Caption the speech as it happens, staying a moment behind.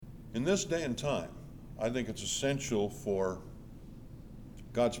In this day and time, I think it's essential for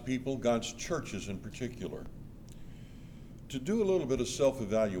God's people, God's churches in particular, to do a little bit of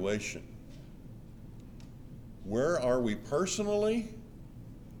self-evaluation. Where are we personally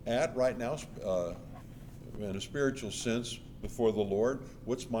at right now, in a spiritual sense, before the Lord?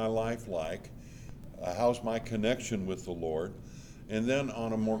 What's my life like? How's my connection with the Lord? And then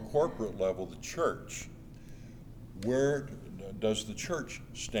on a more corporate level, the church. Where does the church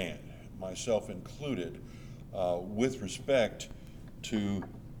stand, myself included, with respect to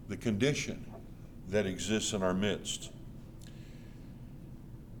the condition that exists in our midst?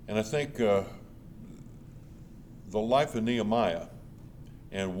 And I think the life of Nehemiah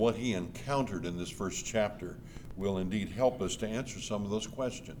and what he encountered in this first chapter will indeed help us to answer some of those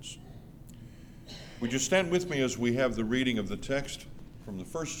questions. Would you stand with me as we have the reading of the text from the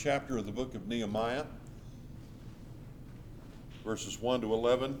first chapter of the book of Nehemiah, verses 1 to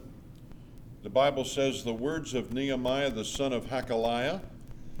 11. The Bible says, "The words of Nehemiah the son of Hakaliah.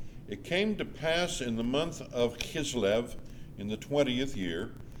 It came to pass in the month of Kislev, in the 20th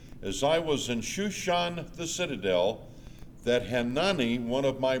year, as I was in Shushan the citadel, that Hanani, one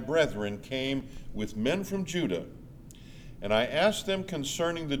of my brethren, came with men from Judah. And I asked them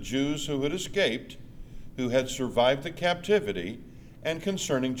concerning the Jews who had escaped, who had survived the captivity, and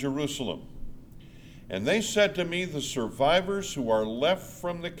concerning Jerusalem. And they said to me, the survivors who are left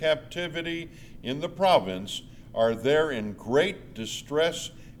from the captivity in the province are there in great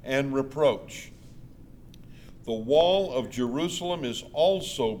distress and reproach. The wall of Jerusalem is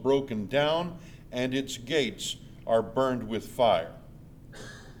also broken down, and its gates are burned with fire.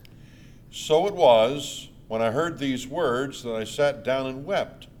 So it was, when I heard these words, that I sat down and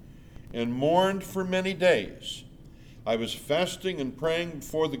wept, and mourned for many days. I was fasting and praying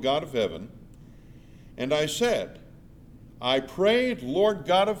before the God of heaven, and I said, I prayed, Lord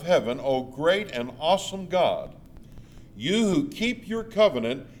God of heaven, O great and awesome God, you who keep your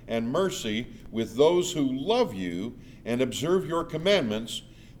covenant and mercy with those who love you and observe your commandments,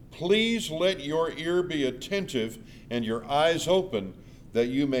 please let your ear be attentive and your eyes open, that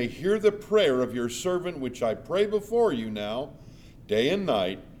you may hear the prayer of your servant, which I pray before you now, day and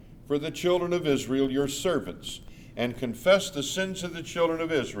night, for the children of Israel, your servants, and confess the sins of the children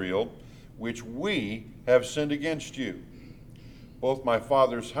of Israel, which we have sinned against you. Both my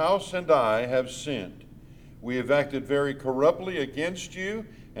father's house and I have sinned. We have acted very corruptly against you,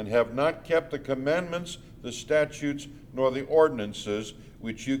 and have not kept the commandments, the statutes, nor the ordinances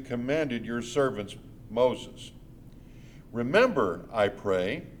which you commanded your servants Moses. Remember, I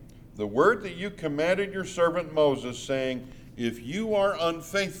pray, the word that you commanded your servant Moses, saying, if you are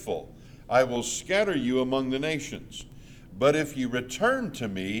unfaithful, I will scatter you among the nations. But if you return to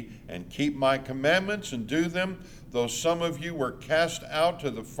me and keep my commandments and do them, though some of you were cast out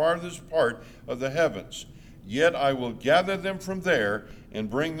to the farthest part of the heavens, yet I will gather them from there and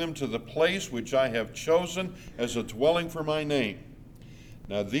bring them to the place which I have chosen as a dwelling for my name.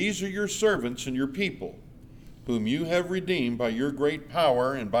 Now these are your servants and your people, whom you have redeemed by your great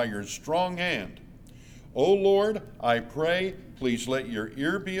power and by your strong hand. O Lord, I pray, please let your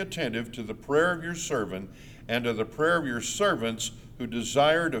ear be attentive to the prayer of your servant and to the prayer of your servants who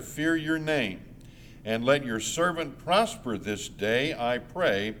desire to fear your name. And let your servant prosper this day, I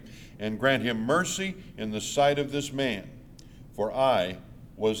pray, and grant him mercy in the sight of this man. For I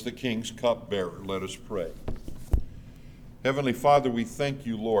was the king's cupbearer. Let us pray. Heavenly Father, we thank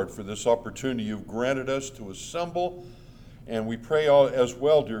you, Lord, for this opportunity you've granted us to assemble. And we pray as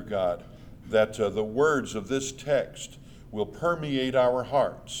well, dear God, that the words of this text will permeate our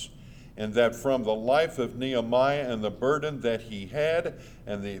hearts, and that from the life of Nehemiah and the burden that he had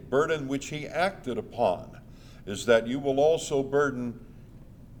and the burden which he acted upon, is that you will also burden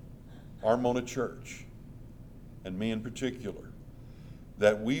Armona Church, and me in particular,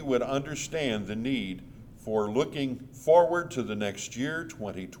 that we would understand the need for looking forward to the next year,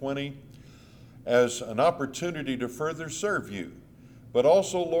 2020, as an opportunity to further serve you, but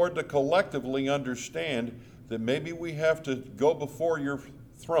also, Lord, to collectively understand that maybe we have to go before your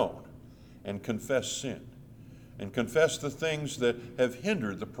throne and confess sin, and confess the things that have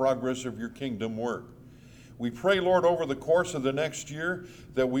hindered the progress of your kingdom work. We pray, Lord, over the course of the next year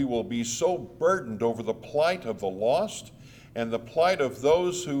that we will be so burdened over the plight of the lost and the plight of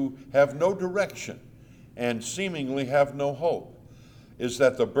those who have no direction and seemingly have no hope, is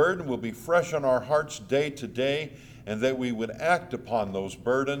that the burden will be fresh on our hearts day to day, and that we would act upon those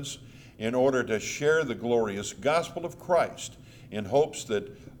burdens in order to share the glorious gospel of Christ, in hopes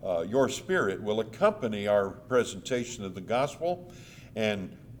that your Spirit will accompany our presentation of the gospel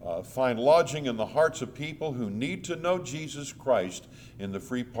and find lodging in the hearts of people who need to know Jesus Christ in the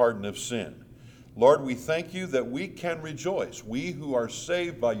free pardon of sin. Lord, we thank you that we can rejoice, we who are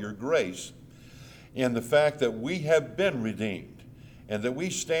saved by your grace, in the fact that we have been redeemed and that we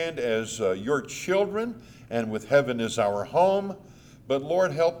stand as your children and with heaven as our home. But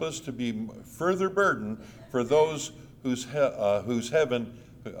Lord, help us to be further burdened for those whose heaven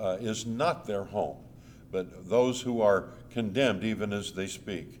is not their home, but those who are condemned even as they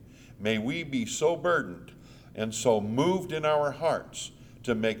speak. May we be so burdened and so moved in our hearts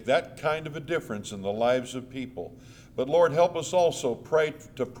to make that kind of a difference in the lives of people. But Lord, help us also pray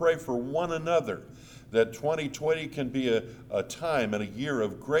for one another, that 2020 can be a time and a year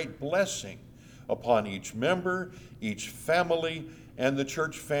of great blessing upon each member, each family, and the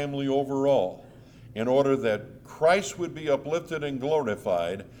church family overall, in order that Christ would be uplifted and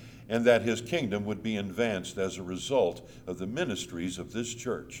glorified, and that his kingdom would be advanced as a result of the ministries of this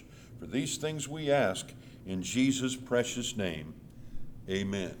church. For these things we ask in Jesus' precious name.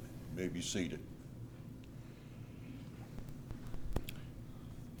 Amen. You may be seated.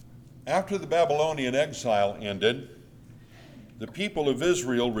 After the Babylonian exile ended, the people of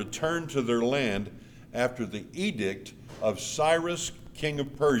Israel returned to their land after the edict of Cyrus, king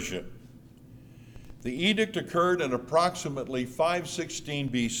of Persia. The edict occurred in approximately 516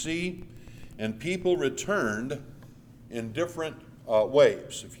 BC, and people returned in different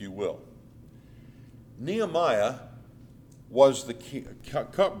waves, if you will. Nehemiah was the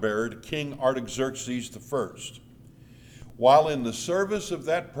cupbearer to King Artaxerxes I. While in the service of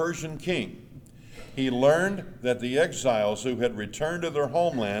that Persian king, he learned that the exiles who had returned to their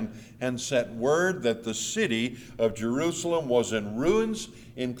homeland had sent word that the city of Jerusalem was in ruins,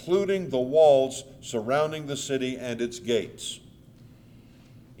 including the walls surrounding the city and its gates.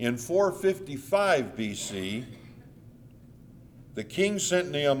 In 455 BC, the king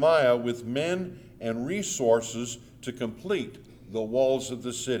sent Nehemiah with men and resources to complete the walls of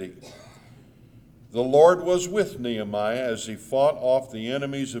the city. The Lord was with Nehemiah as he fought off the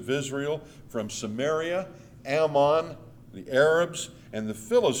enemies of Israel from Samaria, Ammon, the Arabs, and the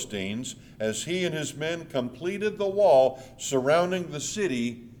Philistines, as he and his men completed the wall surrounding the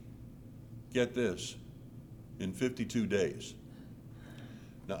city, get this, in 52 days.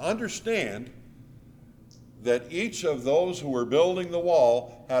 Now understand that each of those who were building the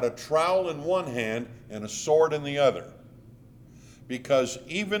wall had a trowel in one hand and a sword in the other. Because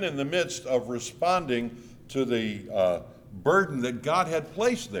even in the midst of responding to the burden that God had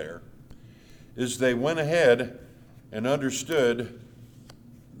placed there, is they went ahead and understood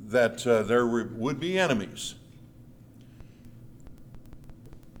that there would be enemies.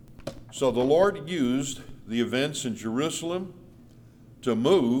 So the Lord used the events in Jerusalem to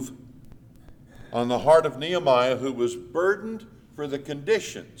move on the heart of Nehemiah, who was burdened for the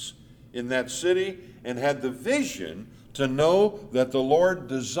conditions in that city and had the vision to know that the Lord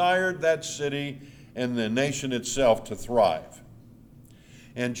desired that city and the nation itself to thrive.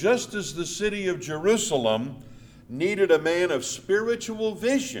 And just as the city of Jerusalem needed a man of spiritual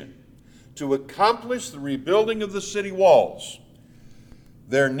vision to accomplish the rebuilding of the city walls,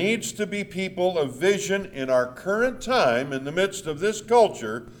 there needs to be people of vision in our current time in the midst of this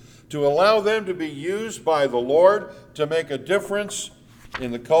culture to allow them to be used by the Lord to make a difference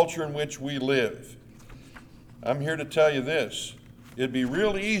in the culture in which we live. I'm here to tell you this. It'd be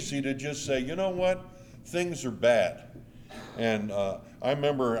real easy to just say, you know what, things are bad. And I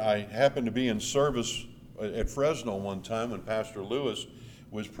remember I happened to be in service at Fresno one time when Pastor Lewis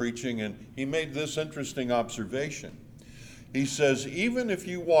was preaching, and he made this interesting observation. He says, even if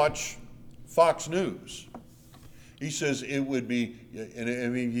you watch Fox News, he says it would be, and I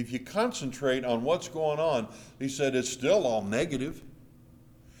mean, if you concentrate on what's going on, he said it's still all negative.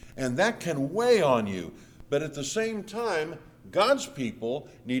 And that can weigh on you. But at the same time, God's people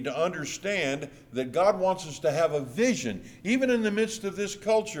need to understand that God wants us to have a vision, even in the midst of this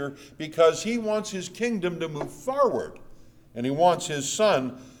culture, because he wants his kingdom to move forward. And he wants his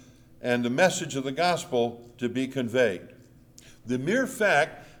son and the message of the gospel to be conveyed. The mere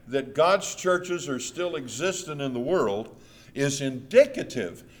fact that God's churches are still existent in the world is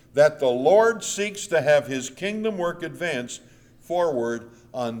indicative that the Lord seeks to have his kingdom work advance forward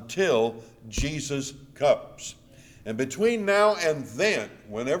until Jesus comes. And between now and then,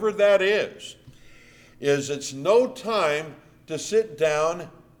 whenever that is it's no time to sit down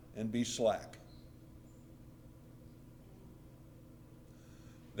and be slack.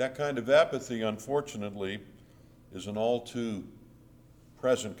 That kind of apathy, unfortunately, is an all too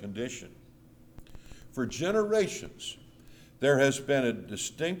present condition. For generations, there has been a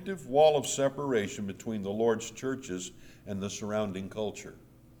distinctive wall of separation between the Lord's churches and the surrounding culture.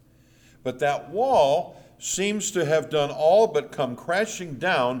 But that wall seems to have done all but come crashing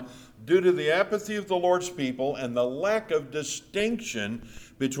down due to the apathy of the Lord's people and the lack of distinction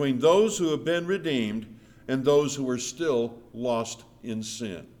between those who have been redeemed and those who are still lost in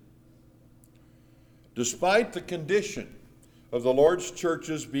sin. Despite the condition of the Lord's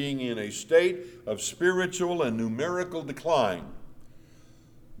churches being in a state of spiritual and numerical decline,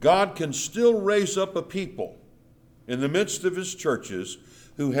 God can still raise up a people in the midst of his churches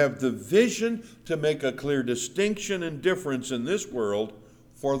who have the vision to make a clear distinction and difference in this world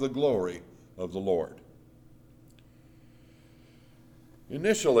for the glory of the Lord.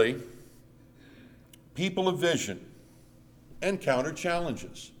 Initially, people of vision encounter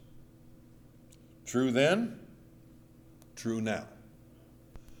challenges. True then, true now.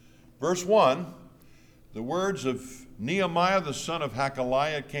 Verse 1, the words of Nehemiah the son of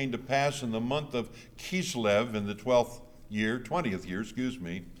Hakaliah came to pass in the month of Kislev in the 20th year,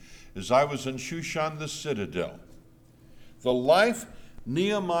 as I was in Shushan the citadel. The life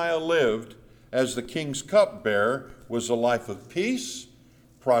Nehemiah lived as the king's cupbearer was a life of peace,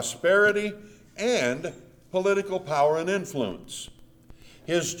 prosperity, and political power and influence.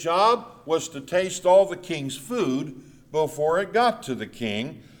 His job was to taste all the king's food before it got to the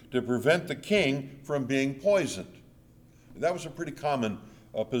king to prevent the king from being poisoned. That was a pretty common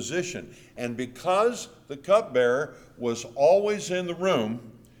position. And because the cupbearer was always in the room,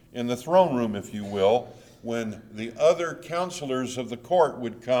 in the throne room, if you will, when the other counselors of the court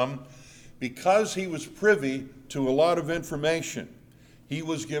would come, because he was privy to a lot of information, he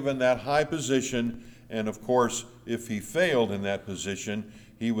was given that high position, and of course, if he failed in that position,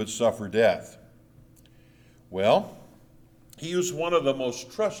 he would suffer death. Well, he was one of the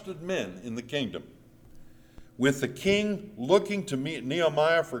most trusted men in the kingdom, with the king looking to meet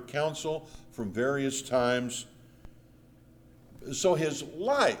Nehemiah for counsel from various times. So his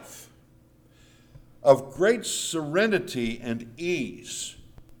life of great serenity and ease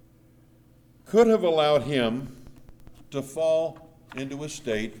could have allowed him to fall into a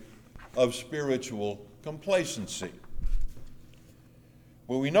state of spiritual complacency.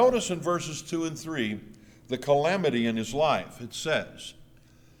 Well, we notice in verses 2 and 3 the calamity in his life. It says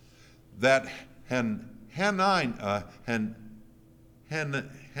that Hanani,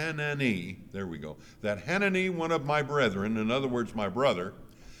 that Hanani, one of my brethren, in other words, my brother,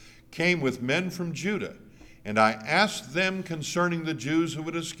 came with men from Judah, and I asked them concerning the Jews who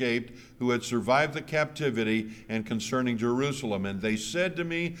had escaped, who had survived the captivity, and concerning Jerusalem. And they said to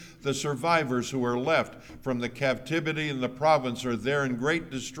me, the survivors who are left from the captivity in the province are there in great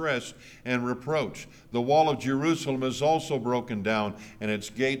distress and reproach. The wall of Jerusalem is also broken down, and its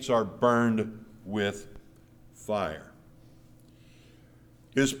gates are burned with fire.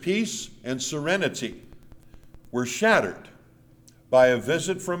 His peace and serenity were shattered by a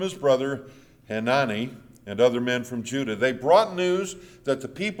visit from his brother Hanani and other men from Judah. They brought news that the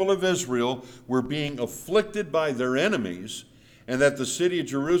people of Israel were being afflicted by their enemies and that the city of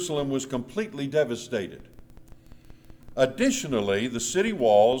Jerusalem was completely devastated. Additionally, the city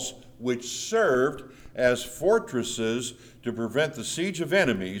walls, which served as fortresses to prevent the siege of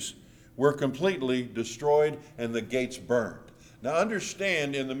enemies, were completely destroyed and the gates burned. Now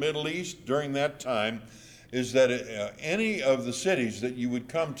understand, in the Middle East during that time, is that any of the cities that you would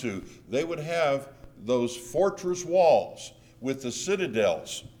come to, they would have those fortress walls with the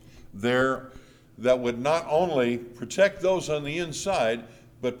citadels there that would not only protect those on the inside,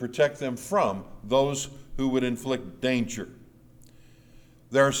 but protect them from those who would inflict danger.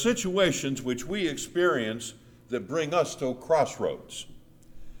 There are situations which we experience that bring us to crossroads.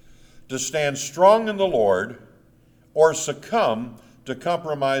 To stand strong in the Lord or succumb to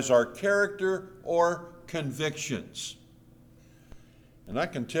compromise our character or convictions. And I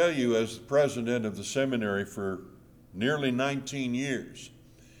can tell you, as the president of the seminary for nearly 19 years,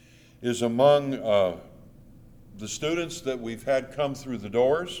 is among the students that we've had come through the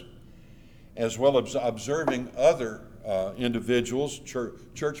doors, as well as observing other individuals,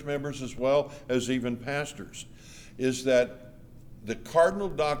 church members as well as even pastors, is that the cardinal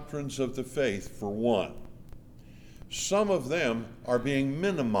doctrines of the faith, for one, some of them are being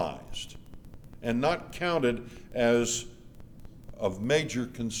minimized and not counted as of major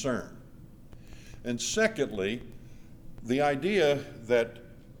concern. And secondly, the idea that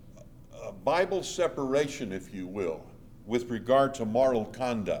Bible separation, if you will, with regard to moral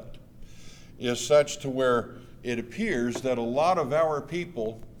conduct is such to where it appears that a lot of our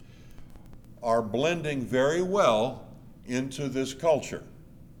people are blending very well into this culture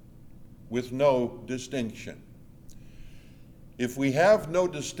with no distinction. If we have no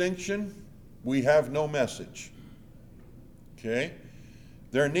distinction, we have no message. Okay?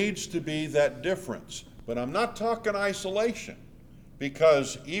 There needs to be that difference. But I'm not talking isolation,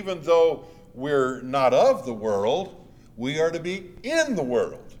 because even though we're not of the world, we are to be in the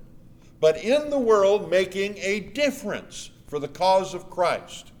world. But in the world, making a difference for the cause of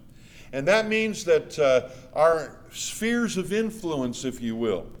Christ. And that means that our spheres of influence, if you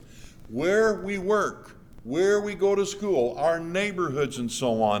will, where we work, where we go to school, our neighborhoods and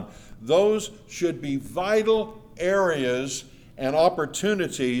so on, those should be vital areas and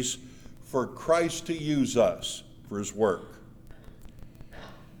opportunities for Christ to use us for his work.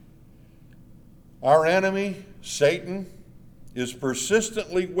 Our enemy, Satan, is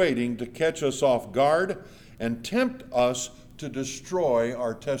persistently waiting to catch us off guard and tempt us to destroy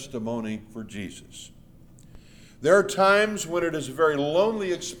our testimony for Jesus. There are times when it is a very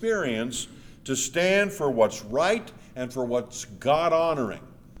lonely experience to stand for what's right and for what's God-honoring.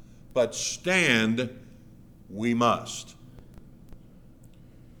 But stand we must.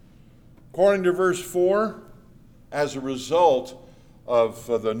 According to verse 4, as a result of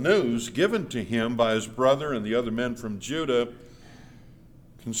the news given to him by his brother and the other men from Judah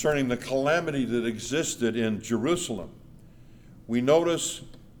concerning the calamity that existed in Jerusalem, we notice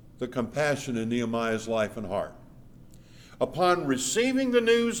the compassion in Nehemiah's life and heart. Upon receiving the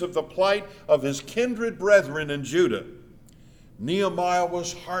news of the plight of his kindred brethren in Judah, Nehemiah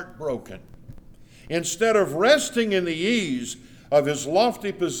was heartbroken. Instead of resting in the ease of his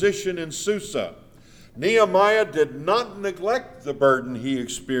lofty position in Susa, Nehemiah did not neglect the burden he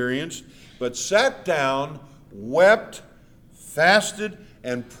experienced, but sat down, wept, fasted,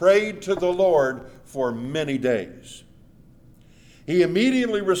 and prayed to the Lord for many days. He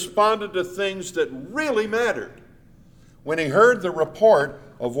immediately responded to things that really mattered when he heard the report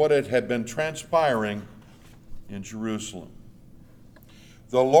of what had been transpiring in Jerusalem.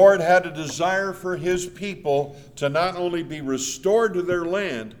 The Lord had a desire for his people to not only be restored to their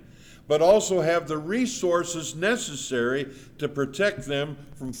land, but also have the resources necessary to protect them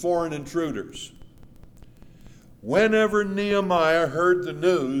from foreign intruders. Whenever Nehemiah heard the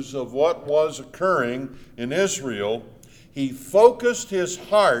news of what was occurring in Israel, he focused his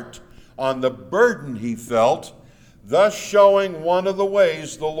heart on the burden he felt, thus showing one of the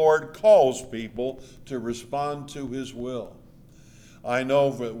ways the Lord calls people to respond to his will. I know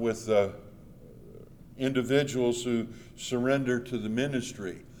with individuals who surrender to the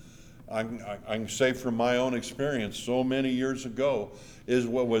ministry, I can say from my own experience so many years ago, is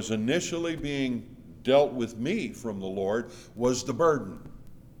what was initially being dealt with me from the Lord was the burden.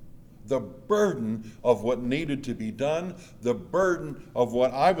 The burden of what needed to be done, the burden of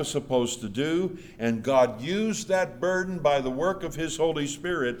what I was supposed to do, and God used that burden by the work of his Holy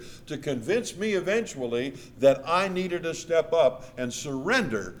Spirit to convince me eventually that I needed to step up and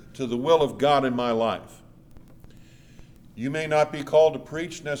surrender to the will of God in my life. You may not be called to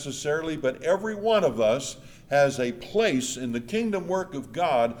preach necessarily, but every one of us has a place in the kingdom work of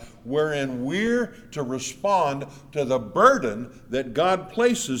God wherein we're to respond to the burden that God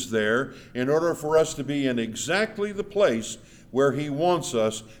places there in order for us to be in exactly the place where he wants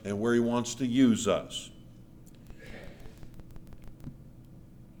us and where he wants to use us.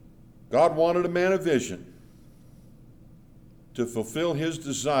 God wanted a man of vision to fulfill his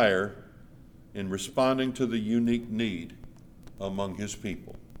desire in responding to the unique need among his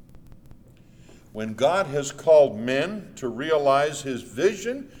people. When God has called men to realize his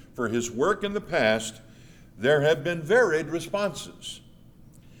vision for his work in the past, there have been varied responses.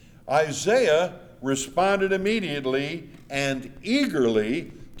 Isaiah responded immediately and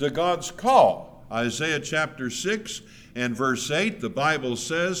eagerly to God's call. Isaiah chapter 6 and verse 8, the Bible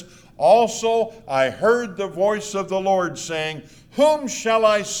says, "Also I heard the voice of the Lord saying, 'Whom shall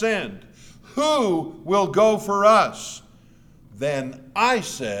I send? Who will go for us?' Then I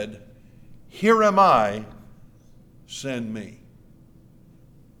said, 'Here am I, send me.'"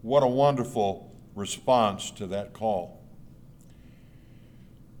 What a wonderful response to that call.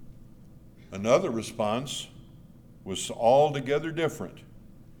 Another response was altogether different.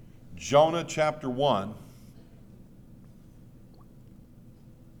 Jonah chapter 1.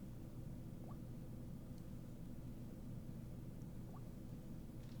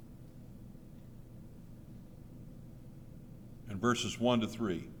 And verses 1 to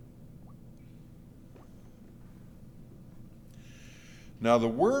 3. Now the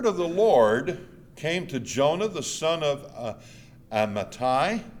word of the Lord came to Jonah, the son of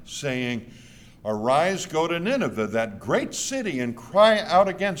Amittai, saying, "Arise, go to Nineveh, that great city, and cry out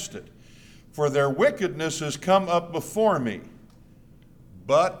against it, for their wickedness has come up before me."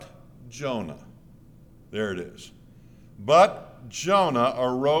 But Jonah, there it is. But Jonah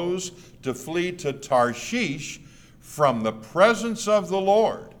arose to flee to Tarshish from the presence of the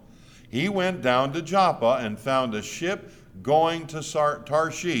Lord, he went down to Joppa and found a ship going to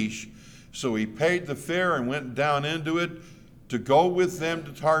Tarshish. So he paid the fare and went down into it to go with them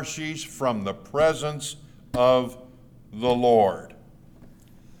to Tarshish from the presence of the Lord.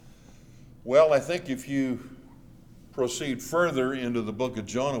 Well, I think if you proceed further into the book of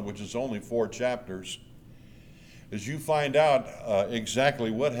Jonah, which is only 4 chapters, as you find out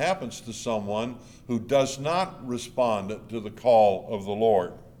exactly what happens to someone who does not respond to the call of the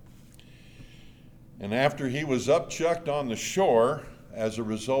Lord. And after he was upchucked on the shore as a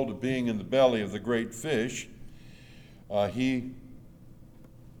result of being in the belly of the great fish, he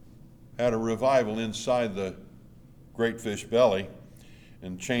had a revival inside the great fish belly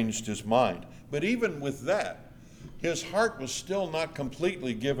and changed his mind. But even with that, his heart was still not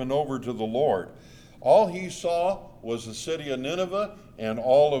completely given over to the Lord. All he saw was the city of Nineveh and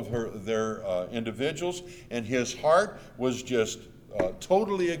all of their individuals, and his heart was just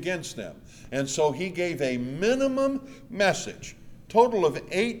totally against them. And so he gave a minimum message, total of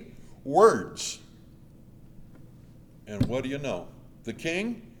 8 words. And what do you know? The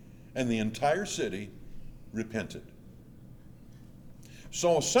king and the entire city repented.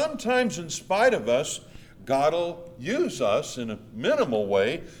 So sometimes, in spite of us, God will use us in a minimal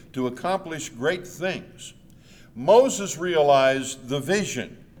way to accomplish great things. Moses realized the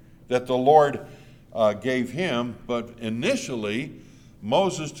vision that the Lord gave him, but initially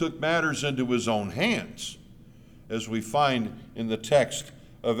Moses took matters into his own hands, as we find in the text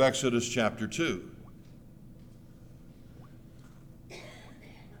of Exodus chapter 2.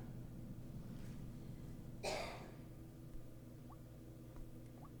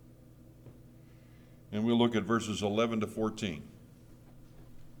 And we'll look at verses 11 to 14.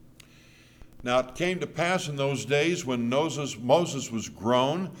 Now it came to pass in those days when Moses was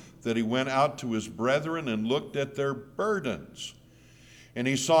grown that he went out to his brethren and looked at their burdens. And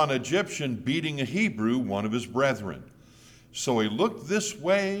he saw an Egyptian beating a Hebrew, one of his brethren. So he looked this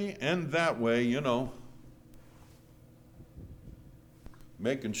way and that way,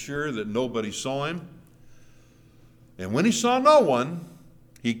 making sure that nobody saw him. And when he saw no one,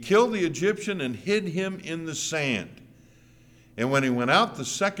 he killed the Egyptian and hid him in the sand. And when he went out the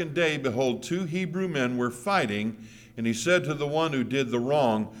second day, behold, 2 Hebrew men were fighting. And he said to the one who did the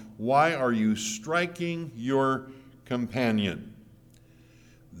wrong, "Why are you striking your companion?"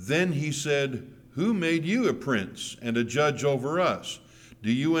 Then he said, "Who made you a prince and a judge over us?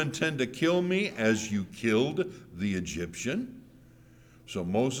 Do you intend to kill me as you killed the Egyptian?" So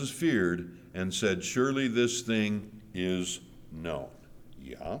Moses feared and said, "Surely this thing is known."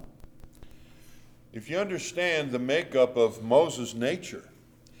 Yeah. If you understand the makeup of Moses' nature,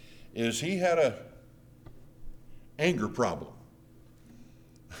 is he had an anger problem.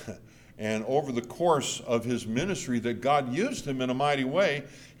 And over the course of his ministry that God used him in a mighty way,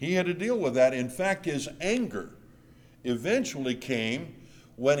 he had to deal with that. In fact, his anger eventually came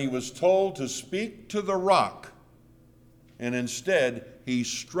when he was told to speak to the rock. And instead, he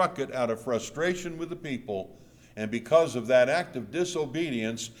struck it out of frustration with the people. And because of that act of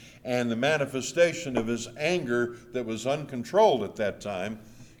disobedience and the manifestation of his anger that was uncontrolled at that time,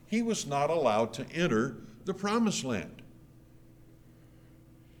 he was not allowed to enter the promised land.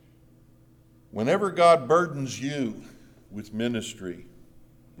 Whenever God burdens you with ministry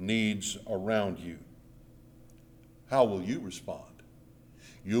needs around you, how will you respond?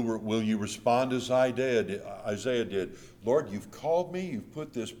 Will you respond as Isaiah did? "Lord, you've called me, you've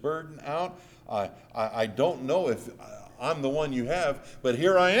put this burden out. I don't know if I'm the one you have, but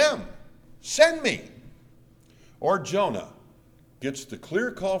here I am. Send me." Or Jonah gets the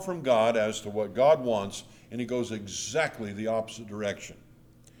clear call from God as to what God wants, and he goes exactly the opposite direction.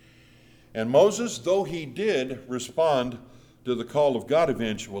 And Moses, though he did respond to the call of God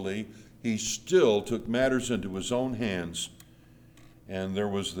eventually, he still took matters into his own hands. And there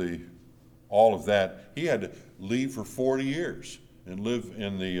was all of that. He had to leave for 40 years and live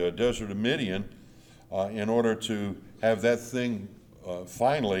in the desert of Midian in order to have that thing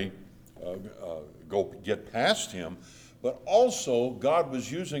finally get past him. But also, God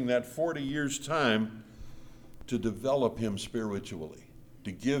was using that 40 years' time to develop him spiritually,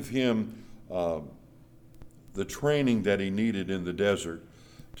 to give him the training that he needed in the desert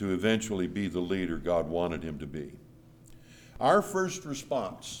to eventually be the leader God wanted him to be. Our first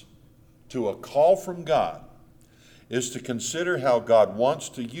response to a call from God is to consider how God wants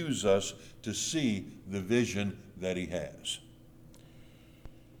to use us to see the vision that he has.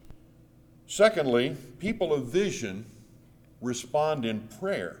 Secondly, people of vision respond in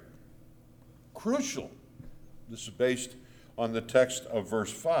prayer. Crucial. This is based on the text of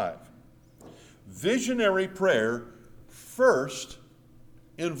verse 5. Visionary prayer first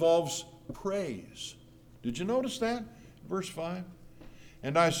involves praise. Did you notice that? Verse 5.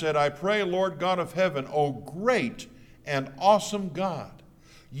 And I said, I pray, Lord God of heaven, O great and awesome God,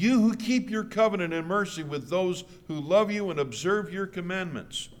 you who keep your covenant and mercy with those who love you and observe your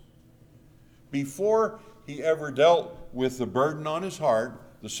commandments. Before he ever dealt with the burden on his heart,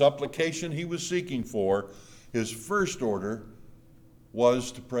 the supplication he was seeking for, his first order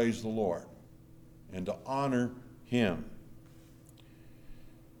was to praise the Lord and to honor him.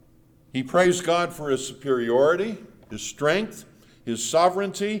 He praised God for his superiority, his strength, his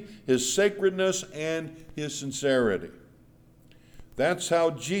sovereignty, his sacredness, and his sincerity. That's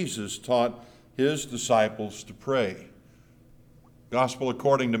how Jesus taught his disciples to pray. Gospel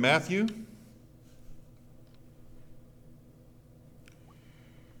according to Matthew.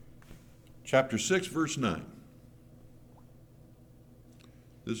 Chapter 6, verse 9.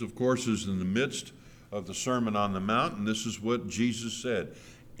 This, of course, is in the midst of the Sermon on the Mount, and this is what Jesus said.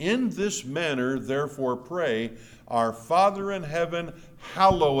 In this manner, therefore, pray, our Father in heaven,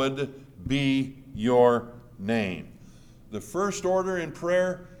 hallowed be your name. The first order in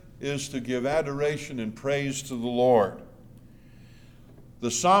prayer is to give adoration and praise to the Lord.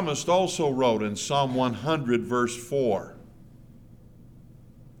 The psalmist also wrote in Psalm 100, verse 4,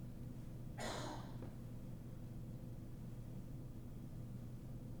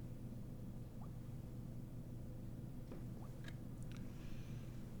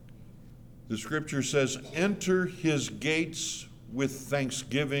 the scripture says, enter his gates with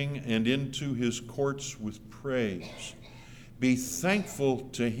thanksgiving and into his courts with praise. Be thankful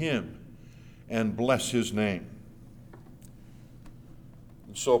to him and bless his name.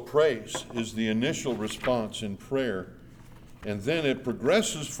 And so praise is the initial response in prayer, and then it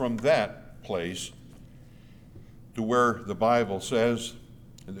progresses from that place to where the Bible says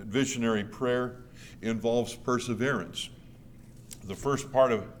that visionary prayer involves perseverance. The first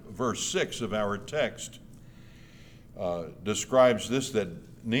part of verse 6 of our text describes this, that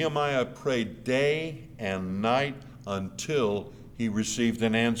Nehemiah prayed day and night until he received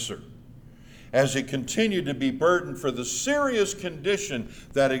an answer. As he continued to be burdened for the serious condition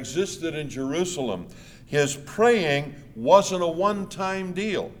that existed in Jerusalem, his praying wasn't a one-time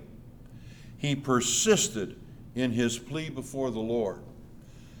deal. He persisted in his plea before the Lord.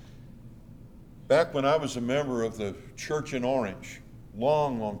 Back when I was a member of the church in Orange,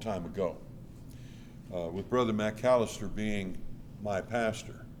 long time ago, with Brother McAllister being my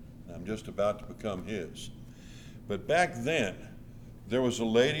pastor. I'm just about to become his. But back then, there was a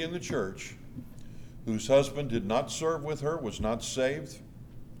lady in the church whose husband did not serve with her, was not saved.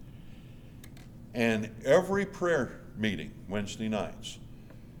 And every prayer meeting, Wednesday nights,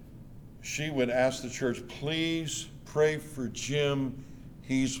 she would ask the church, please pray for Jim,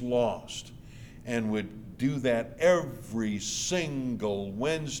 he's lost. And would do that every single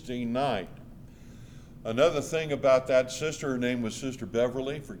Wednesday night. Another thing about that sister, her name was Sister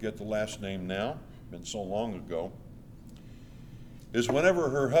Beverly, forget the last name now, been so long ago, is whenever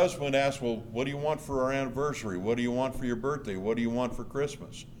her husband asked, well, what do you want for our anniversary? What do you want for your birthday? What do you want for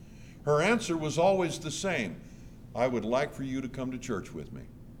Christmas? Her answer was always the same. I would like for you to come to church with me.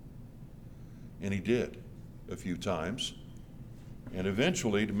 And he did a few times. And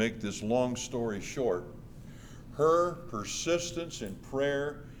eventually, to make this long story short, her persistence in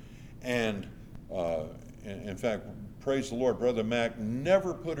prayer and in fact, praise the Lord, Brother Mac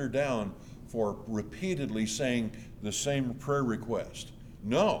never put her down for repeatedly saying the same prayer request.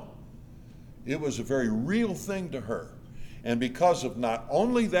 No, it was a very real thing to her. And because of not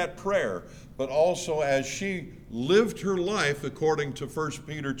only that prayer, but also as she lived her life according to 1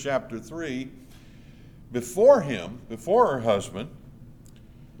 Peter chapter 3, before her husband,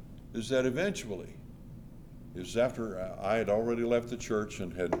 is that eventually, is after I had already left the church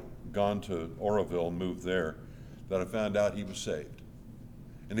and had gone to Oroville, moved there, that I found out he was saved.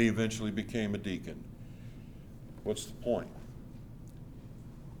 And he eventually became a deacon. What's the point?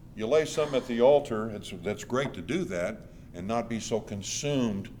 You lay something at the altar, that's great to do that, and not be so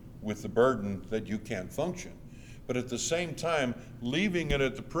consumed with the burden that you can't function. But at the same time, leaving it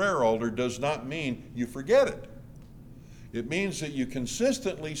at the prayer altar does not mean you forget it. It means that you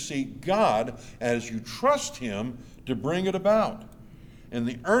consistently seek God as you trust him to bring it about. And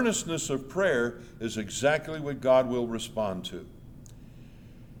the earnestness of prayer is exactly what God will respond to.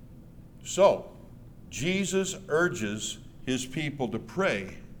 So, Jesus urges his people to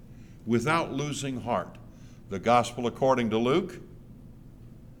pray without losing heart. The Gospel according to Luke,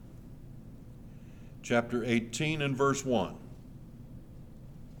 chapter 18 and verse 1.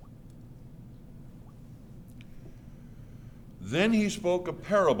 Then he spoke a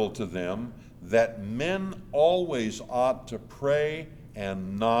parable to them. that men always ought to pray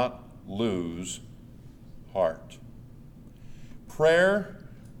and not lose heart. Prayer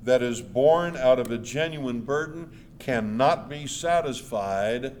that is born out of a genuine burden cannot be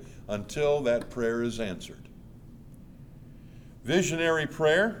satisfied until that prayer is answered. Visionary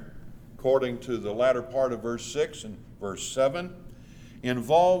prayer, according to the latter part of verse 6 and verse 7,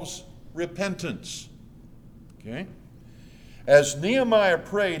 involves repentance. Okay? As Nehemiah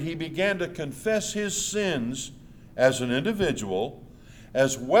prayed, he began to confess his sins as an individual,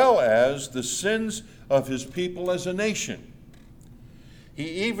 as well as the sins of his people as a nation. He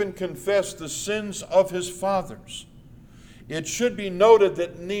even confessed the sins of his fathers. It should be noted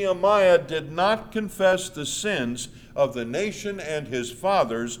that Nehemiah did not confess the sins of the nation and his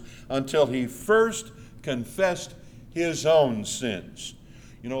fathers until he first confessed his own sins.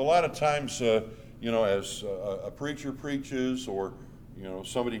 A lot of times, as a preacher preaches, or,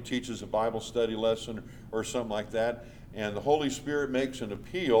 somebody teaches a Bible study lesson or something like that, and the Holy Spirit makes an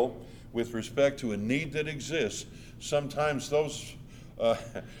appeal with respect to a need that exists, sometimes those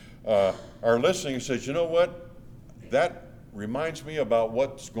are listening and says, you know what, that reminds me about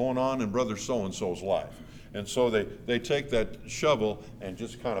what's going on in Brother So-and-so's life. And so they take that shovel and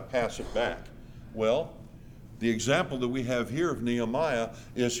just kind of pass it back. Well, the example that we have here of Nehemiah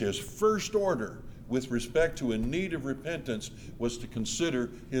is his first order with respect to a need of repentance was to consider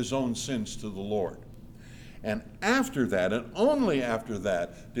his own sins to the Lord. And after that, and only after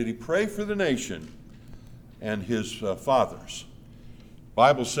that, did he pray for the nation and his fathers. The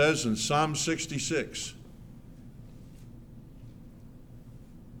Bible says in Psalm 66,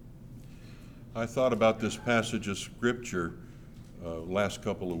 I thought about this passage of Scripture last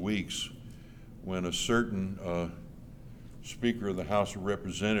couple of weeks when a certain Speaker of the House of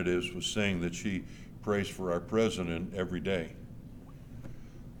Representatives was saying that she prays for our president every day.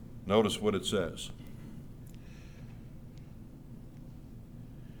 Notice what it says.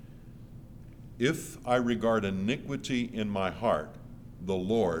 If I regard iniquity in my heart, the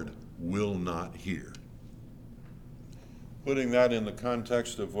Lord will not hear. Putting that in the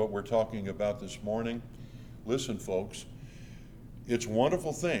context of what we're talking about this morning, listen, folks, it's a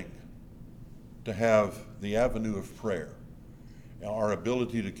wonderful thing to have the avenue of prayer, our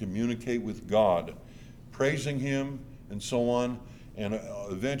ability to communicate with God, praising Him and so on, and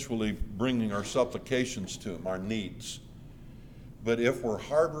eventually bringing our supplications to Him, our needs. But if we're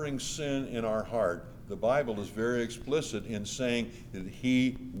harboring sin in our heart, the Bible is very explicit in saying that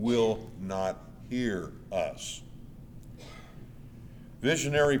He will not hear us.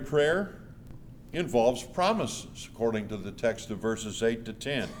 Visionary prayer involves promises, according to the text of verses 8 to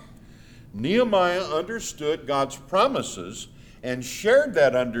 10. Nehemiah understood God's promises and shared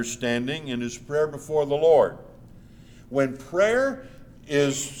that understanding in his prayer before the Lord. When prayer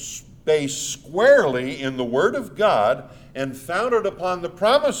is based squarely in the Word of God and founded upon the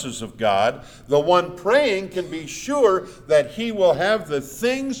promises of God, the one praying can be sure that he will have the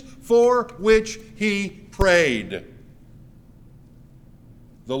things for which he prayed.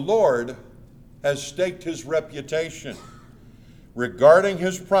 The Lord has staked his reputation regarding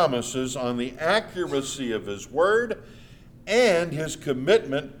his promises on the accuracy of his word and his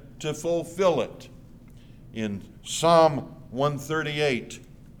commitment to fulfill it. In Psalm 138,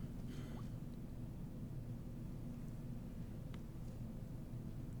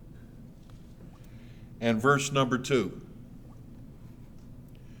 and verse number 2,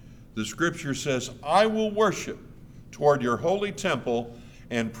 the scripture says, I will worship toward your holy temple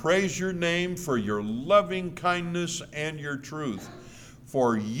and praise your name for your loving kindness and your truth.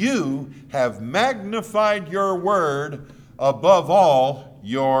 For you have magnified your word above all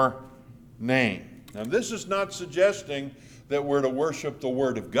your name. Now, this is not suggesting that we're to worship the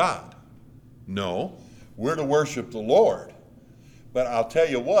word of God. No, we're to worship the Lord. But I'll tell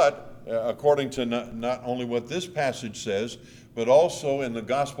you what, according to not only what this passage says, but also in the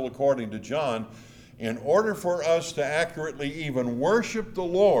Gospel according to John, in order for us to accurately even worship the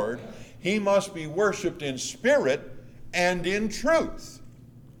Lord, he must be worshiped in spirit and in truth.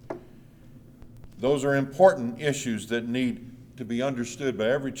 Those are important issues that need to be understood by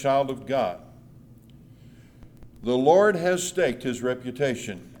every child of God. The Lord has staked his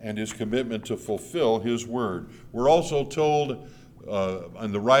reputation and his commitment to fulfill his word. We're also told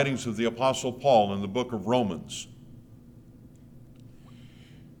in the writings of the Apostle Paul in the book of Romans,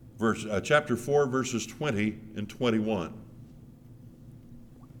 chapter 4, verses 20 and 21.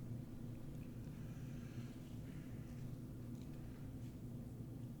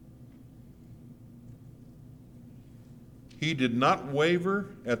 He did not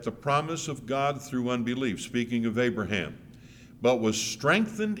waver at the promise of God through unbelief, speaking of Abraham, but was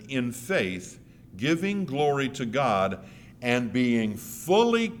strengthened in faith, giving glory to God and being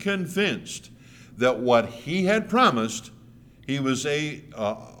fully convinced that what he had promised, he was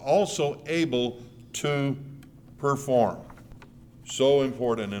also able to perform. So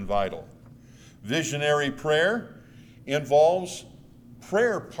important and vital. Visionary prayer involves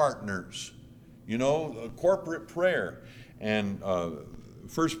prayer partners, corporate prayer. And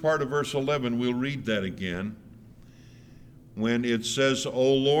first part of verse 11, we'll read that again. When it says,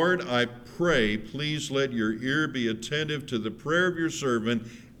 O Lord, I pray, please let your ear be attentive to the prayer of your servant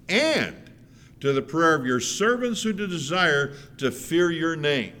and to the prayer of your servants who desire to fear your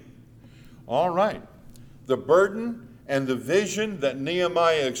name. All right. The burden and the vision that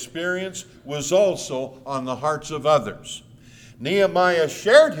Nehemiah experienced was also on the hearts of others. Nehemiah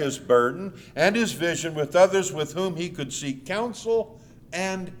shared his burden and his vision with others with whom he could seek counsel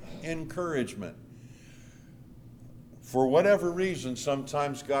and encouragement. For whatever reason,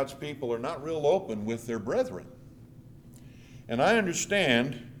 sometimes God's people are not real open with their brethren. And I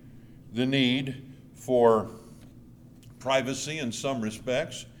understand the need for privacy in some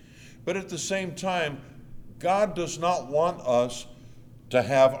respects, but at the same time, God does not want us to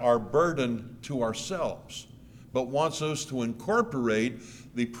have our burden to ourselves, but wants us to incorporate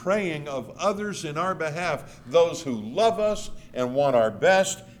the praying of others in our behalf, those who love us and want our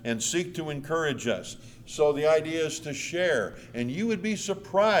best and seek to encourage us. So the idea is to share, and you would be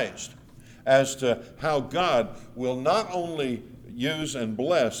surprised as to how God will not only use and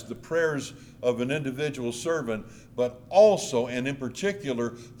bless the prayers of an individual servant, but also, and in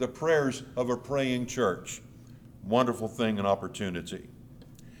particular, the prayers of a praying church. Wonderful thing and opportunity.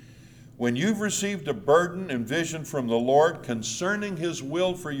 When you've received a burden and vision from the Lord concerning His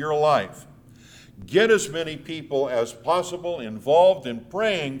will for your life, get as many people as possible involved in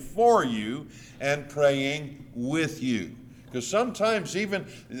praying for you and praying with you. Because sometimes even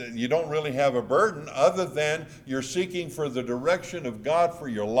you don't really have a burden other than you're seeking for the direction of God for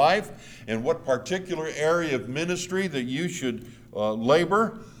your life and what particular area of ministry that you should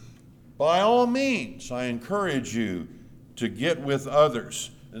labor. By all means, I encourage you to get with others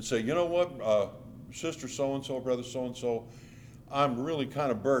and say, you know what, sister so-and-so, brother so-and-so, I'm really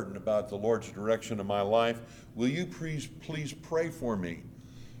kind of burdened about the Lord's direction in my life. Will you please pray for me?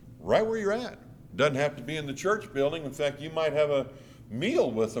 Right where you're at. Doesn't have to be in the church building. In fact, you might have a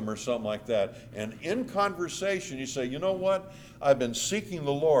meal with them or something like that. And in conversation, you say, you know what? I've been seeking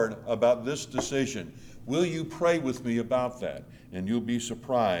the Lord about this decision. Will you pray with me about that? And you'll be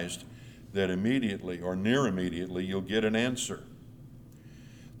surprised that immediately or near immediately you'll get an answer.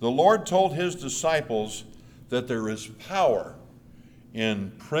 The Lord told His disciples that there is power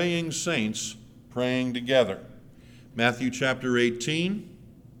in praying saints praying together. Matthew chapter 18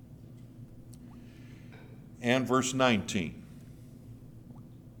 and verse 19.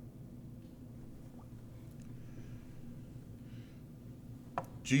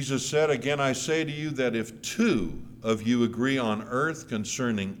 Jesus said, again I say to you that if two of you agree on earth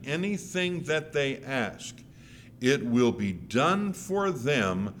concerning anything that they ask, it will be done for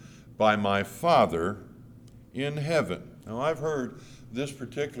them by my Father in heaven. Now I've heard this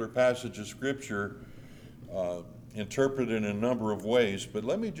particular passage of Scripture interpreted in a number of ways, but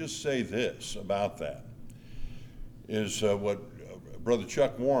let me just say this about that, is what Brother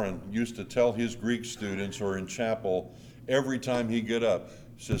Chuck Warren used to tell his Greek students or in chapel every time he get up.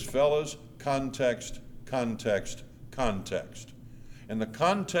 He says, fellas, context, context, context. And the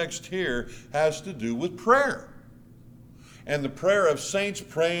context here has to do with prayer. And the prayer of saints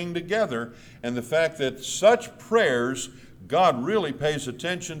praying together, and the fact that such prayers God really pays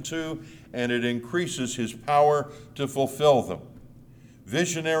attention to, and it increases His power to fulfill them.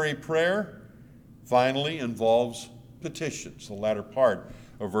 Visionary prayer, finally, involves petitions, the latter part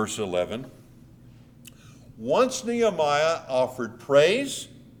of verse 11. Once Nehemiah offered praise,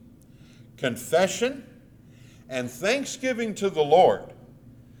 confession, and thanksgiving to the Lord,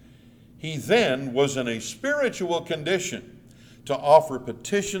 he then was in a spiritual condition to offer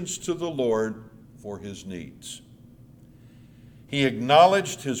petitions to the Lord for his needs. He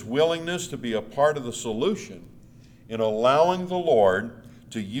acknowledged his willingness to be a part of the solution in allowing the Lord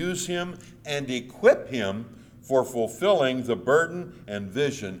to use him and equip him for fulfilling the burden and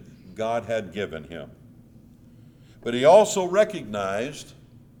vision God had given him. But he also recognized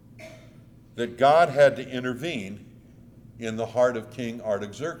that God had to intervene in the heart of King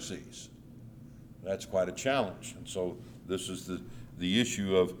Artaxerxes. That's quite a challenge. And so this is the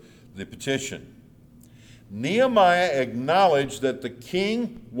issue of the petition. Nehemiah acknowledged that the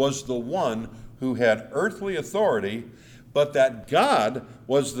king was the one who had earthly authority, but that God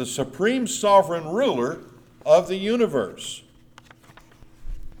was the supreme sovereign ruler of the universe.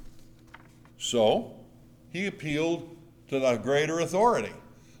 So he appealed to the greater authority.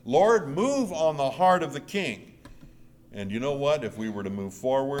 Lord, move on the heart of the king. And you know what? If we were to move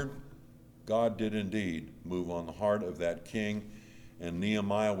forward, God did indeed move on the heart of that king, and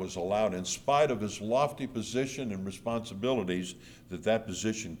Nehemiah was allowed, in spite of his lofty position and responsibilities that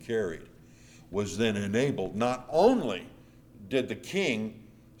position carried, was then enabled. Not only did the king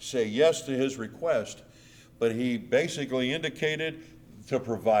say yes to his request, but he basically indicated to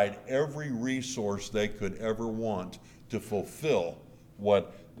provide every resource they could ever want to fulfill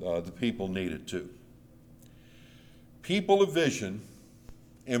what the people needed to. People of vision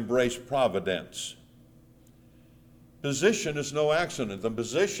embrace providence. Position is no accident. The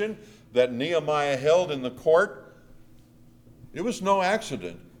position that Nehemiah held in the court, it was no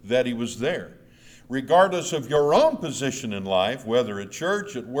accident that he was there. Regardless of your own position in life, whether at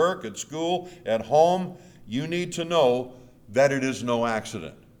church, at work, at school, at home, you need to know that it is no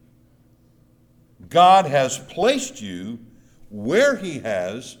accident. God has placed you where he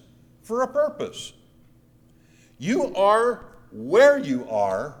has for a purpose. You are where you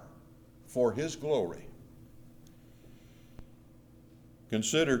are for his glory.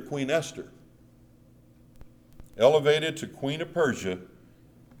 Consider Queen Esther, elevated to Queen of Persia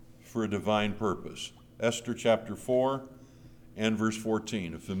for a divine purpose. Esther chapter 4 and verse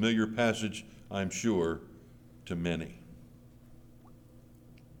 14, a familiar passage, I'm sure, to many.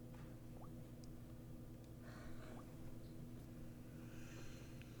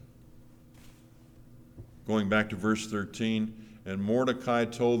 Going back to verse 13, and Mordecai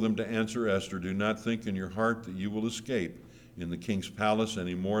told them to answer Esther, do not think in your heart that you will escape in the king's palace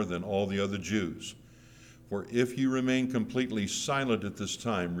any more than all the other Jews. For if you remain completely silent at this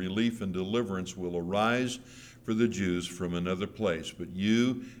time, relief and deliverance will arise for the Jews from another place, but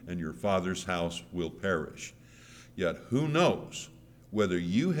you and your father's house will perish. Yet who knows whether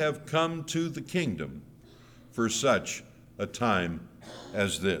you have come to the kingdom for such a time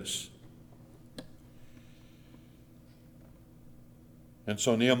as this? And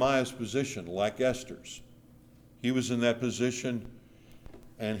so Nehemiah's position, like Esther's, he was in that position,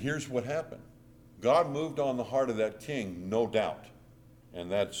 and here's what happened. God moved on the heart of that king, no doubt, and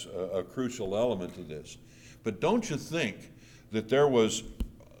that's a crucial element to this. But don't you think that there was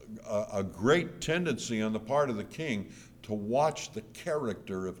a great tendency on the part of the king to watch the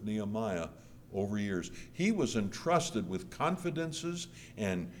character of Nehemiah over years? He was entrusted with confidences,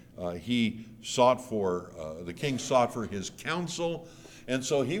 and the king sought for his counsel. And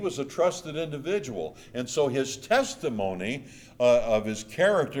so he was a trusted individual. And so his testimony of his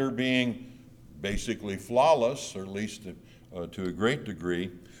character being basically flawless, or at least to a great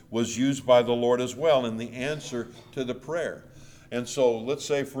degree, was used by the Lord as well in the answer to the prayer. And so let's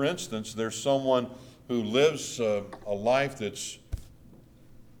say, for instance, there's someone who lives a life that's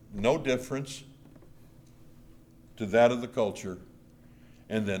no difference to that of the culture,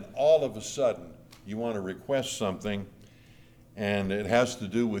 and then all of a sudden you want to request something, and it has to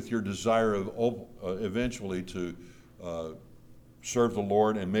do with your desire of eventually to serve the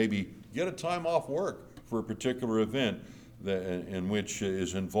Lord and maybe get a time off work for a particular event in which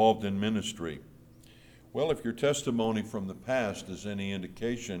is involved in ministry. Well, if your testimony from the past is any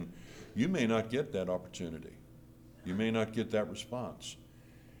indication, you may not get that opportunity. You may not get that response.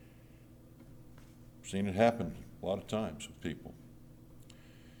 I've seen it happen a lot of times with people.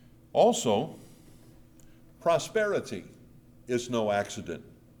 Also, prosperity is no accident.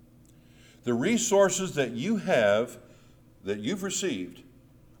 The resources that you have, that you've received,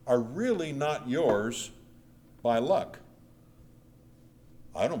 are really not yours by luck.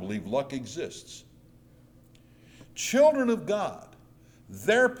 I don't believe luck exists. Children of God,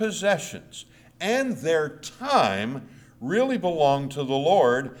 their possessions and their time really belong to the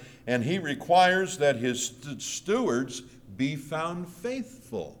Lord, and he requires that his stewards be found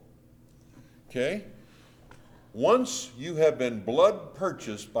faithful. Okay? Once you have been blood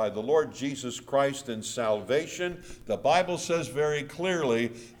purchased by the Lord Jesus Christ in salvation, the Bible says very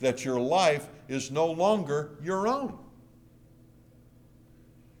clearly that your life is no longer your own.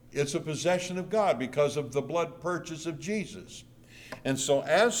 It's a possession of God because of the blood purchase of Jesus. And so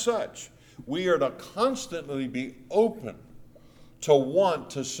as such, we are to constantly be open to want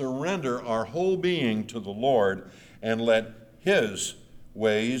to surrender our whole being to the Lord and let his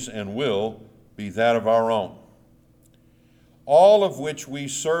ways and will be that of our own. All of which we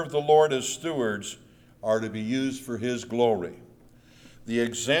serve the Lord as stewards are to be used for his glory. The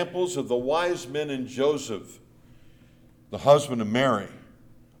examples of the wise men and Joseph, the husband of Mary,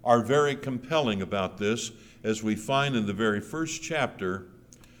 are very compelling about this, as we find in the very first chapter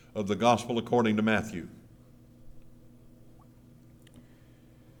of the Gospel according to Matthew.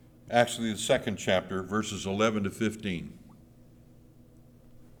 Actually, the second chapter, verses 11 to 15.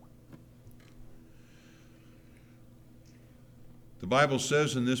 The Bible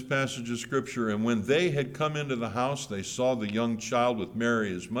says in this passage of Scripture, "And when they had come into the house, they saw the young child with Mary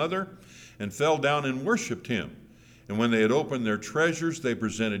his mother, and fell down and worshipped him. And when they had opened their treasures, they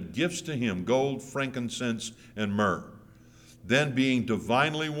presented gifts to him, gold, frankincense, and myrrh. Then, being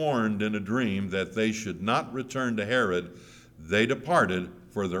divinely warned in a dream that they should not return to Herod, they departed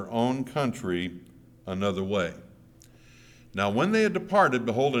for their own country another way. Now when they had departed,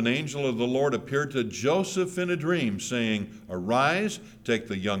 behold, an angel of the Lord appeared to Joseph in a dream, saying, Arise, take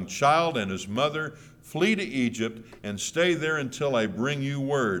the young child and his mother, flee to Egypt, and stay there until I bring you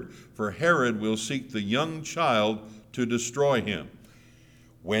word, for Herod will seek the young child to destroy him.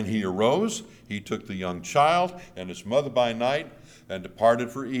 When he arose, he took the young child and his mother by night and departed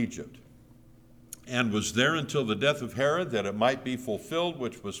for Egypt, and was there until the death of Herod, that it might be fulfilled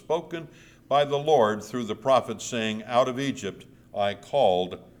which was spoken by the Lord through the prophet, saying, Out of Egypt I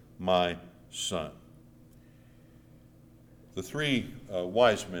called my son." The three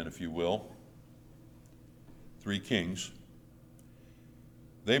wise men, if you will, three kings,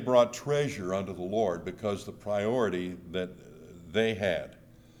 they brought treasure unto the Lord because the priority that they had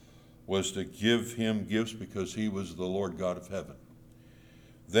was to give him gifts because he was the Lord God of heaven.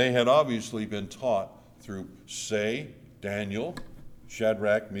 They had obviously been taught through Daniel,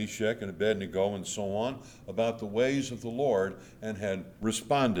 Shadrach, Meshach, and Abednego, and so on, about the ways of the Lord, and had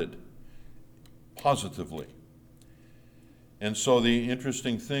responded positively. And so the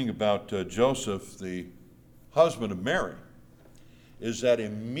interesting thing about Joseph, the husband of Mary, is that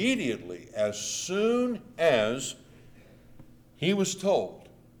immediately, as soon as he was told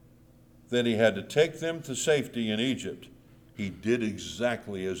that he had to take them to safety in Egypt, he did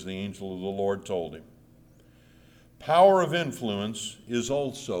exactly as the angel of the Lord told him. Power of influence is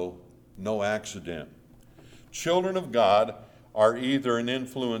also no accident. Children of God are either an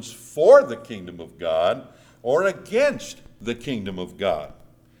influence for the kingdom of God or against the kingdom of God.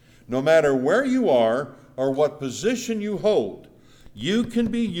 No matter where you are or what position you hold, you can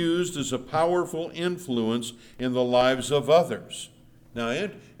be used as a powerful influence in the lives of others. Now,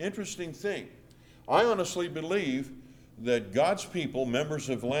 interesting thing. I honestly believe that God's people, members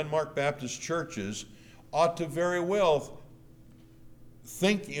of Landmark Baptist churches, ought to very well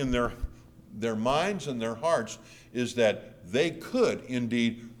think in their minds and their hearts is that they could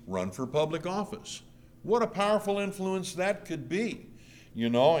indeed run for public office. What a powerful influence that could be,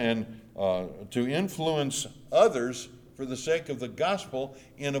 and to influence others for the sake of the gospel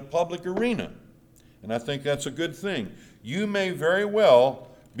in a public arena. And I think that's a good thing. You may very well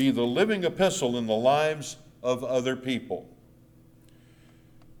be the living epistle in the lives of other people.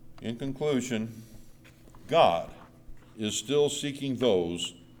 In conclusion, God is still seeking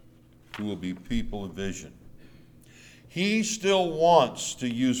those who will be people of vision. He still wants to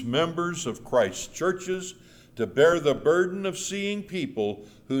use members of Christ's churches to bear the burden of seeing people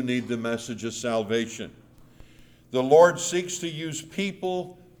who need the message of salvation. The Lord seeks to use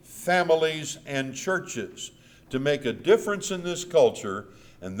people, families, and churches to make a difference in this culture,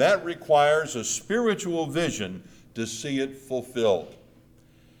 and that requires a spiritual vision to see it fulfilled.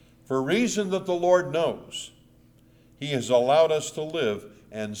 For a reason that the Lord knows, He has allowed us to live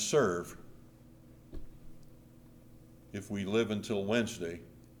and serve if we live until Wednesday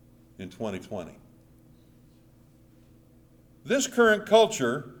in 2020. This current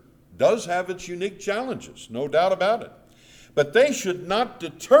culture does have its unique challenges, no doubt about it. But they should not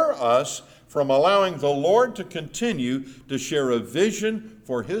deter us from allowing the Lord to continue to share a vision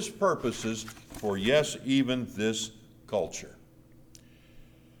for His purposes for, yes, even this culture.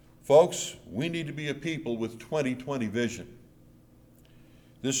 Folks, we need to be a people with 2020 vision.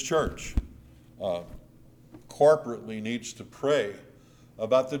 This church corporately needs to pray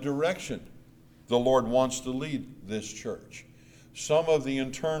about the direction the Lord wants to lead this church. Some of the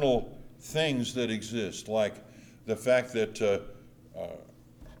internal things that exist, like the fact that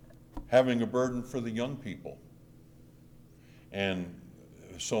having a burden for the young people, and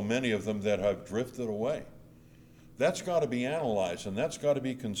so many of them that have drifted away. That's got to be analyzed, and that's got to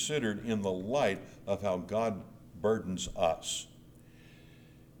be considered in the light of how God burdens us.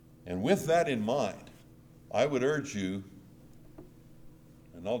 And with that in mind, I would urge you,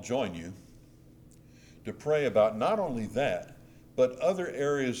 and I'll join you, to pray about not only that, but other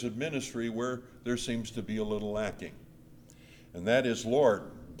areas of ministry where there seems to be a little lacking. And that is,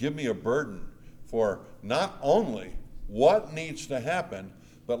 Lord, give me a burden for not only what needs to happen,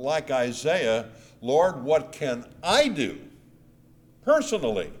 but like Isaiah, Lord, what can I do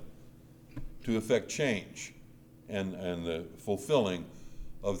personally to effect change and the fulfilling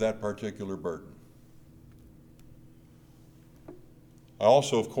of that particular burden. I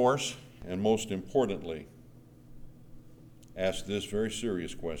also, of course, and most importantly, ask this very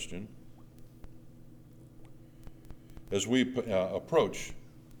serious question. As we approach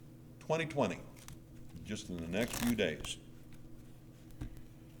 2020, just in the next few days,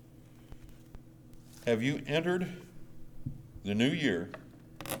 have you entered the new year,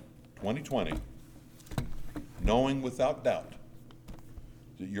 2020, knowing without doubt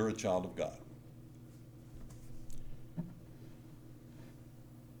that you're a child of God?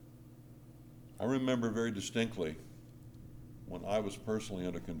 I remember very distinctly when I was personally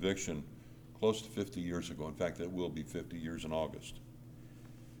under conviction close to 50 years ago. In fact, it will be 50 years in August.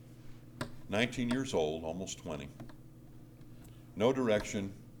 19 years old, almost 20. No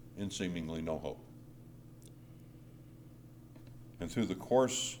direction and seemingly no hope. And through the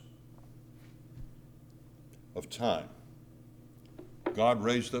course of time, God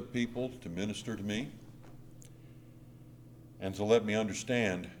raised up people to minister to me and to let me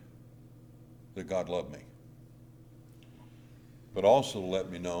understand that God loved me, but also to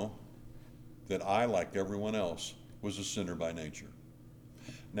let me know that I, like everyone else, was a sinner by nature.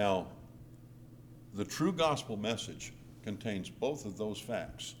 Now, the true gospel message contains both of those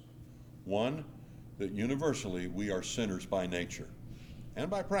facts. One, that universally we are sinners by nature and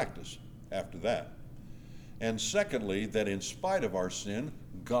by practice after that. And secondly, that in spite of our sin,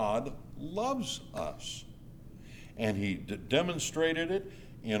 God loves us. And he demonstrated it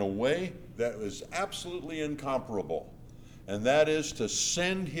in a way that was absolutely incomparable. And that is to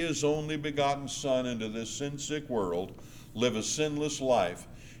send his only begotten Son into this sin-sick world, live a sinless life,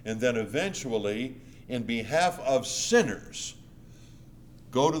 and then eventually, in behalf of sinners,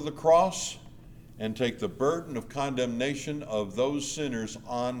 go to the cross and take the burden of condemnation of those sinners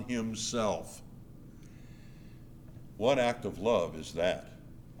on himself. What act of love is that?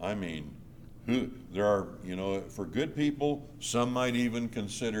 I mean, there are, for good people, some might even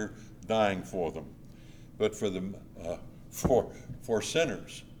consider dying for them. But for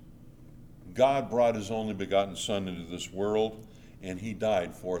sinners, God brought his only begotten Son into this world, and he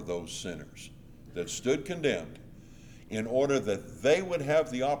died for those sinners that stood condemned, in order that they would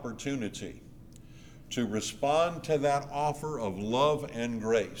have the opportunity to respond to that offer of love and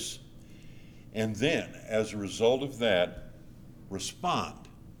grace, and then, as a result of that, respond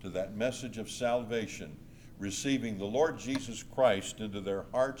to that message of salvation, receiving the Lord Jesus Christ into their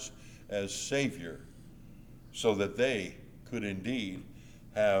hearts as Savior, so that they could indeed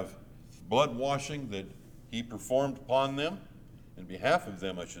have blood washing that he performed upon them, in behalf of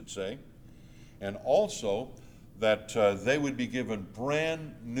them, I should say, and also that they would be given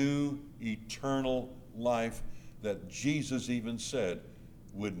brand new eternal life that Jesus even said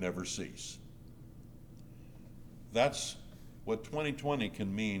would never cease. That's what 2020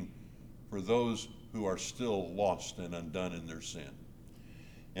 can mean for those who are still lost and undone in their sin.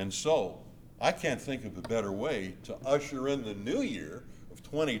 And so, I can't think of a better way to usher in the new year of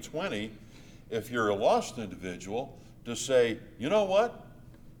 2020, if you're a lost individual, to say, you know what?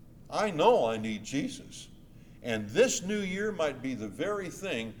 I know I need Jesus. And this new year might be the very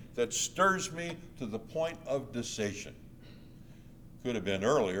thing that stirs me to the point of decision. Could have been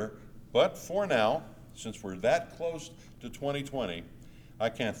earlier, but for now, since we're that close to 2020, I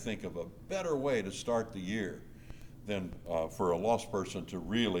can't think of a better way to start the year than for a lost person to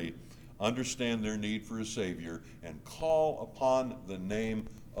really understand their need for a Savior and call upon the name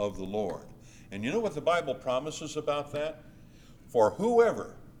of the Lord. And you know what the Bible promises about that? For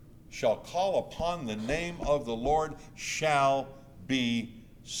whoever shall call upon the name of the Lord shall be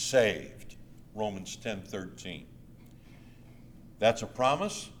saved. Romans 10:13. That's a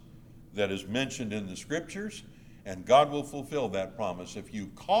promise that is mentioned in the scriptures, and God will fulfill that promise. If you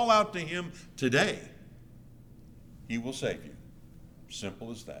call out to him today, he will save you.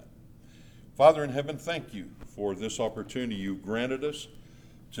 Simple as that. Father in heaven, thank you for this opportunity you've granted us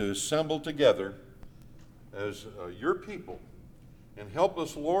to assemble together as your people, and help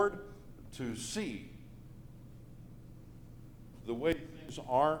us, Lord, to see the way things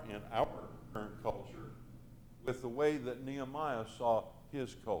are in our current culture with the way that Nehemiah saw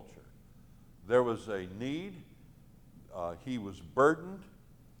his culture. There was a need, he was burdened,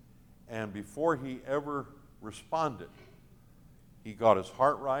 and before he ever responded, he got his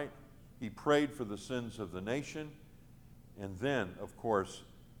heart right, he prayed for the sins of the nation, and then, of course,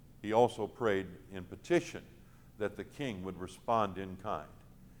 he also prayed in petition that the king would respond in kind.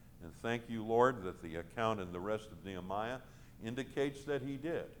 And thank you, Lord, that the account in the rest of Nehemiah indicates that he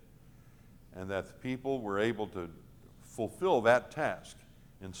did, and that the people were able to fulfill that task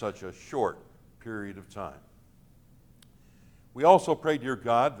in such a short period of time. We also pray, dear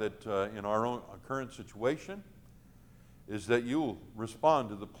God, that in our own current situation, is that you'll respond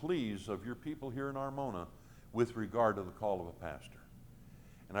to the pleas of your people here in Armona with regard to the call of a pastor.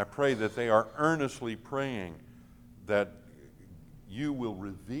 And I pray that they are earnestly praying that you will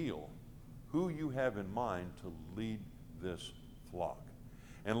reveal who you have in mind to lead this flock.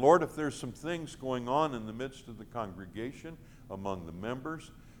 And Lord, if there's some things going on in the midst of the congregation, among the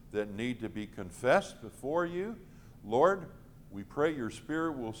members, that need to be confessed before you, Lord, we pray your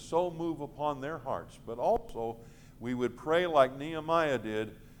Spirit will so move upon their hearts. But also, we would pray like Nehemiah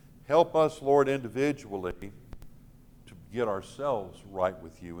did, help us, Lord, individually to get ourselves right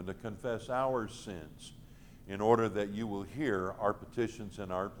with you and to confess our sins in order that you will hear our petitions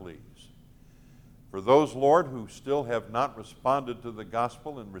and our pleas. For those, Lord, who still have not responded to the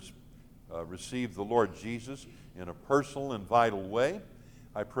gospel and received the Lord Jesus in a personal and vital way,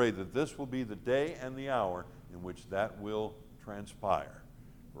 I pray that this will be the day and the hour in which that will transpire.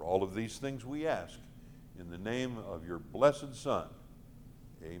 For all of these things we ask in the name of your blessed Son.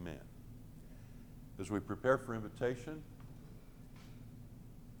 Amen. As we prepare for invitation,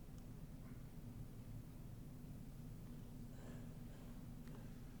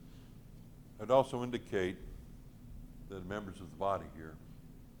 I'd also indicate that members of the body here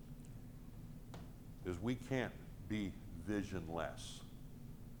is we can't be visionless.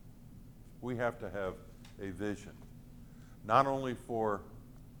 We have to have a vision, not only for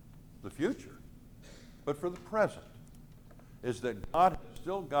the future, but for the present, is that God has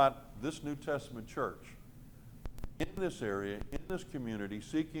still got this New Testament church in this area, in this community,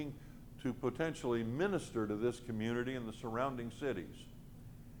 seeking to potentially minister to this community and the surrounding cities.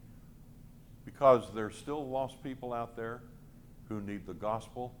 Because there's still lost people out there who need the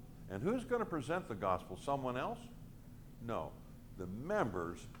gospel. And who's going to present the gospel? Someone else? No. The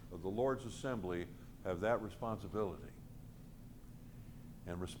members of the Lord's assembly have that responsibility.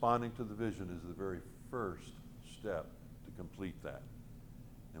 And responding to the vision is the very first step to complete that.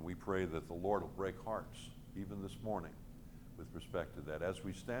 And we pray that the Lord will break hearts, even this morning, with respect to that, as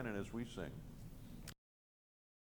we stand and as we sing.